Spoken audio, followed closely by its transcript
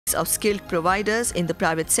influx of skilled providers in the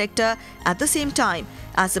private sector at the same time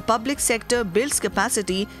as the public sector builds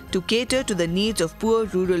capacity to cater to the needs of poor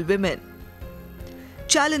rural women.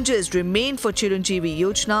 Challenges remain for CHIRANJEEVI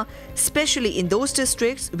Yojana, especially in those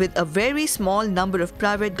districts with a very small number of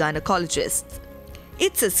private gynecologists.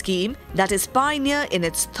 It's a scheme that is pioneer in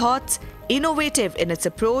its thoughts, innovative in its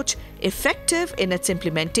approach, effective in its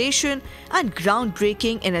implementation, and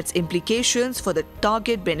groundbreaking in its implications for the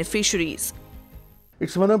target beneficiaries.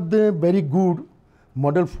 It's one of the very good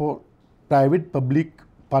model for private-public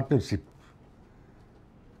partnership.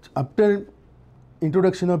 After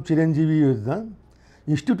introduction of CHIRANJEEVI Yojana,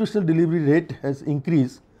 institutional delivery rate has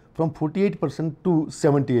increased from 48% to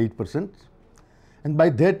 78%, and by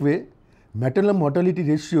that way, maternal mortality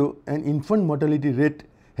ratio and infant mortality rate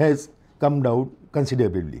has come down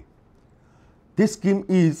considerably. This scheme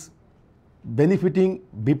is benefiting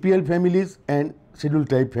BPL families and scheduled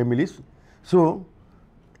tribe families. So,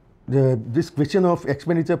 this question of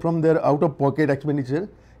expenditure from their out-of-pocket expenditure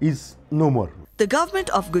is no more. The government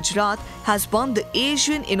of Gujarat has won the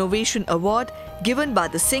Asian Innovation Award given by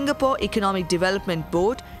the Singapore Economic Development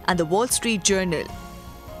Board and the Wall Street Journal.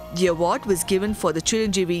 The award was given for the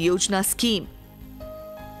CHIRANJEEVI Yojana scheme.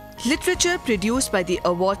 Literature produced by the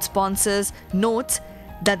award sponsors notes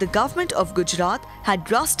that the government of Gujarat had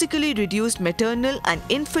drastically reduced maternal and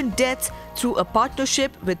infant deaths through a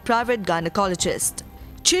partnership with private gynecologists.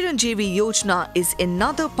 CHIRANJEEVI Yojana is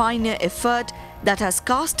another pioneer effort that has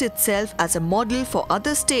cast itself as a model for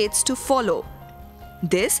other states to follow.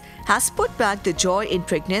 This has put back the joy in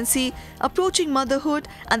pregnancy, approaching motherhood,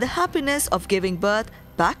 and the happiness of giving birth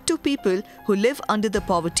back to people who live under the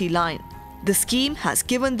poverty line. The scheme has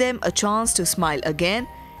given them a chance to smile again,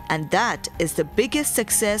 and that is the biggest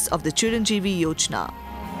success of the CHIRANJEEVI Yojana.